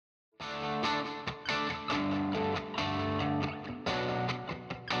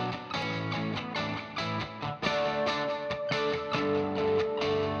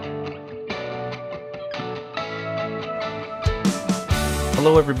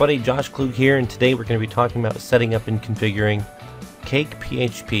Hello everybody, Josh Klug here, and today we're going to be talking about setting up and configuring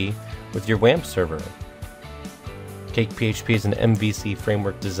CakePHP with your WAMP server. CakePHP is an MVC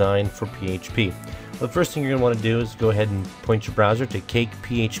framework designed for PHP. Well, the first thing you're going to want to do is go ahead and point your browser to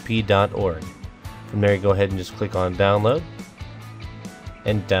cakephp.org. From there, you go ahead and just click on download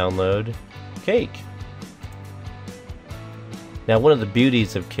and download Cake. Now, one of the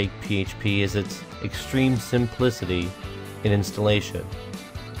beauties of CakePHP is its extreme simplicity in installation.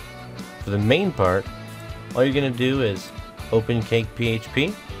 For the main part, all you're going to do is open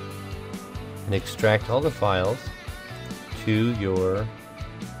CakePHP and extract all the files to your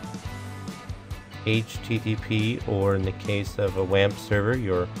HTTP, or in the case of a WAMP server,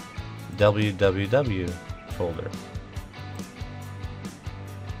 your www folder.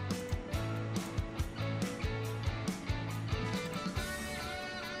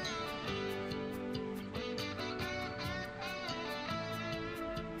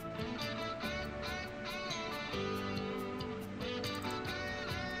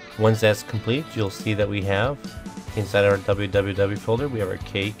 Once that's complete, you'll see that we have inside our www folder, we have our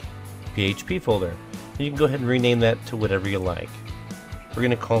CakePHP folder. And you can go ahead and rename that to whatever you like. We're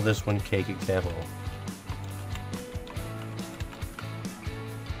going to call this one Cake Example.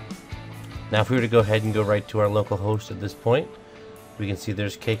 Now, if we were to go ahead and go right to our local host at this point, we can see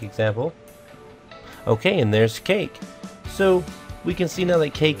there's Cake Example. Okay, and there's Cake. So we can see now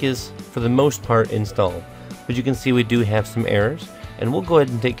that Cake is, for the most part, installed. But you can see we do have some errors, and we'll go ahead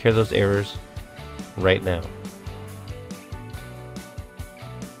and take care of those errors right now.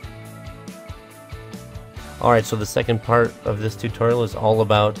 Alright, so the second part of this tutorial is all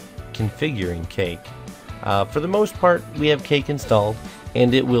about configuring Cake. For the most part, we have Cake installed,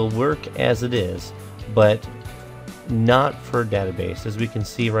 and it will work as it is, but not for a database. As we can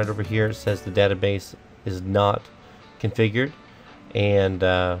see right over here, it says the database is not configured, and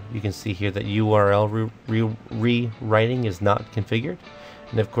you can see here that URL rewriting is not configured,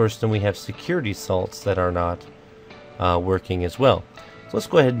 and of course then we have security salts that are not working as well. So let's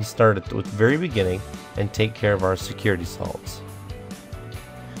go ahead and start at the very beginning and take care of our security salts.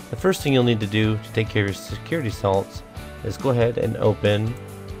 The first thing you'll need to do to take care of your security salts is go ahead and open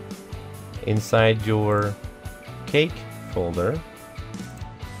inside your Cake folder.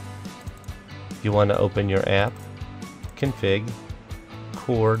 You want to open your app config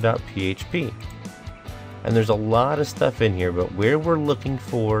core.php, and there's a lot of stuff in here, but where we're looking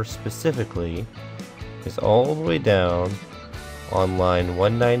for specifically is all the way down on line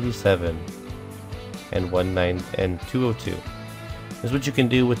 197 and 202. Is what you can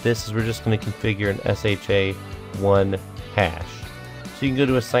do with this is we're just going to configure an SHA-1 hash. So you can go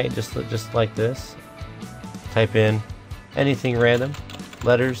to a site just like this, type in anything random,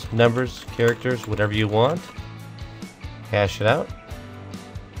 letters, numbers, characters, whatever you want, hash it out,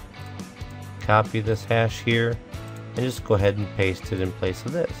 copy this hash here, and just go ahead and paste it in place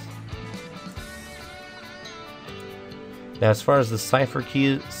of this. Now, as far as the cipher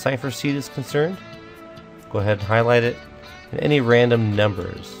seed is concerned, go ahead and highlight it, and any random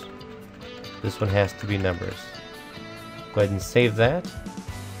numbers. This one has to be numbers. Go ahead and save that. Let's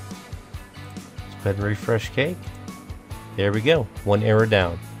go ahead and refresh Cake. There we go, one error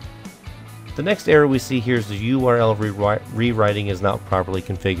down. The next error we see here is the URL rewriting is not properly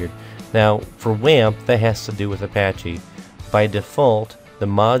configured. Now, for WAMP, that has to do with Apache. By default, the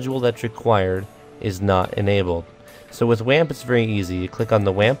module that's required is not enabled. So with WAMP, it's very easy. You click on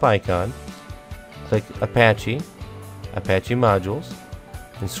the WAMP icon, click Apache modules,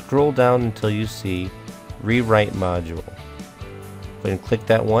 and scroll down until you see Rewrite Module. Go ahead and click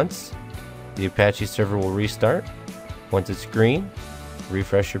that once. The Apache server will restart. Once it's green,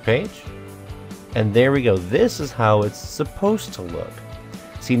 refresh your page. And there we go. This is how it's supposed to look.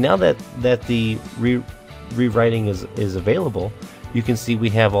 See, now that the rewriting is available, you can see we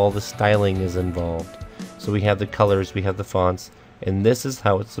have all the styling is involved. So we have the colors, we have the fonts, and this is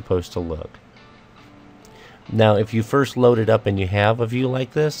how it's supposed to look. Now, if you first load it up and you have a view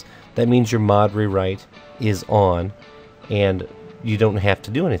like this, that means your mod rewrite is on, and you don't have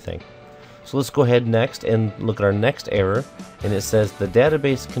to do anything. So let's go ahead next and look at our next error, and it says the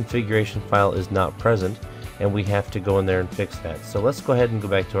database configuration file is not present, and we have to go in there and fix that. So let's go ahead and go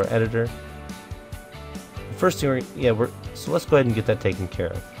back to our editor. The first thing, so let's go ahead and get that taken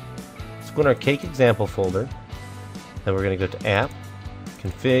care of. Let's go in our Cake Example folder, then we're going to go to App,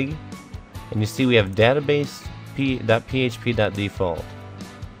 Config, and you see we have database.php.default.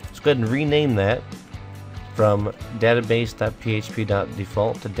 Let's go ahead and rename that from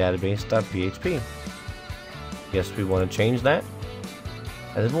database.php.default to database.php. Yes, we want to change that.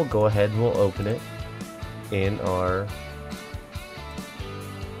 And then we'll go ahead and we'll open it in our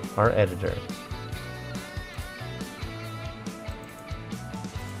our editor.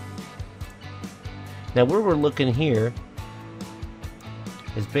 Now where we're looking here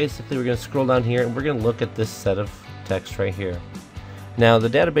is basically we're going to scroll down here and we're going to look at this set of text right here. Now the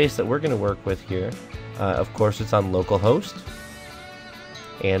database that we're going to work with here, of course it's on localhost,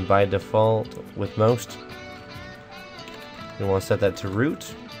 and by default with most you want to set that to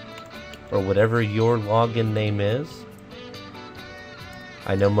root or whatever your login name is.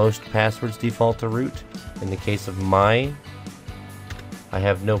 I know most passwords default to root. In the case of mine, I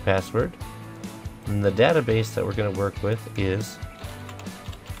have no password. And the database that we're going to work with is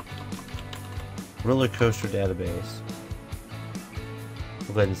Roller Coaster Database.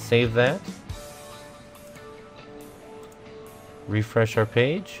 We'll go ahead and save that. Refresh our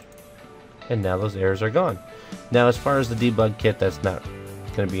page. And now those errors are gone. Now as far as the debug kit, that's not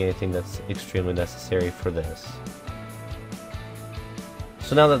going to be anything that's extremely necessary for this.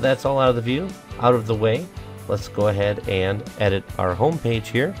 So now that that's all out of the way, let's go ahead and edit our home page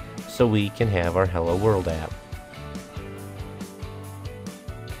here so we can have our Hello World app.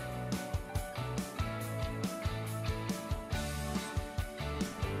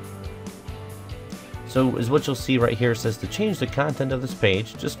 So as what you'll see right here, it says to change the content of this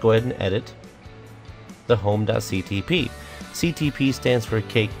page, just go ahead and edit the home.ctp. CTP stands for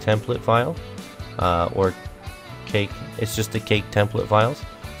Cake Template File, or Cake, it's just the Cake template files,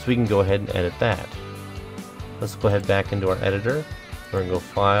 so we can go ahead and edit that. Let's go ahead back into our editor. We're going to go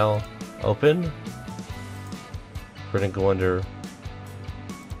File, Open. We're going to go under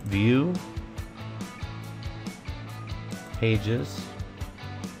View, Pages,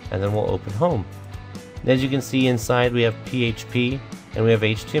 and then we'll open Home. And as you can see inside we have PHP and we have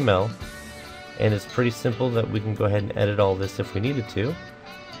HTML, and it's pretty simple that we can go ahead and edit all this if we needed to.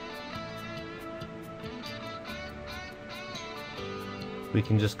 We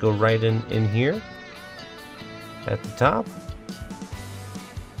can just go right in here at the top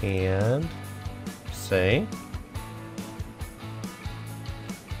and say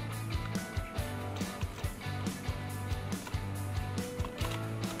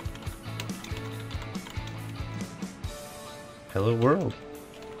Hello World.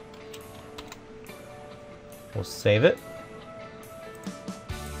 We'll save it,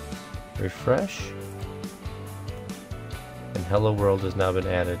 refresh, and Hello World has now been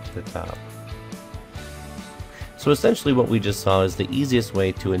added to the top. So essentially what we just saw is the easiest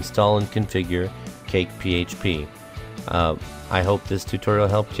way to install and configure CakePHP. I hope this tutorial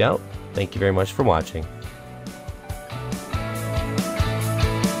helped you out. Thank you very much for watching.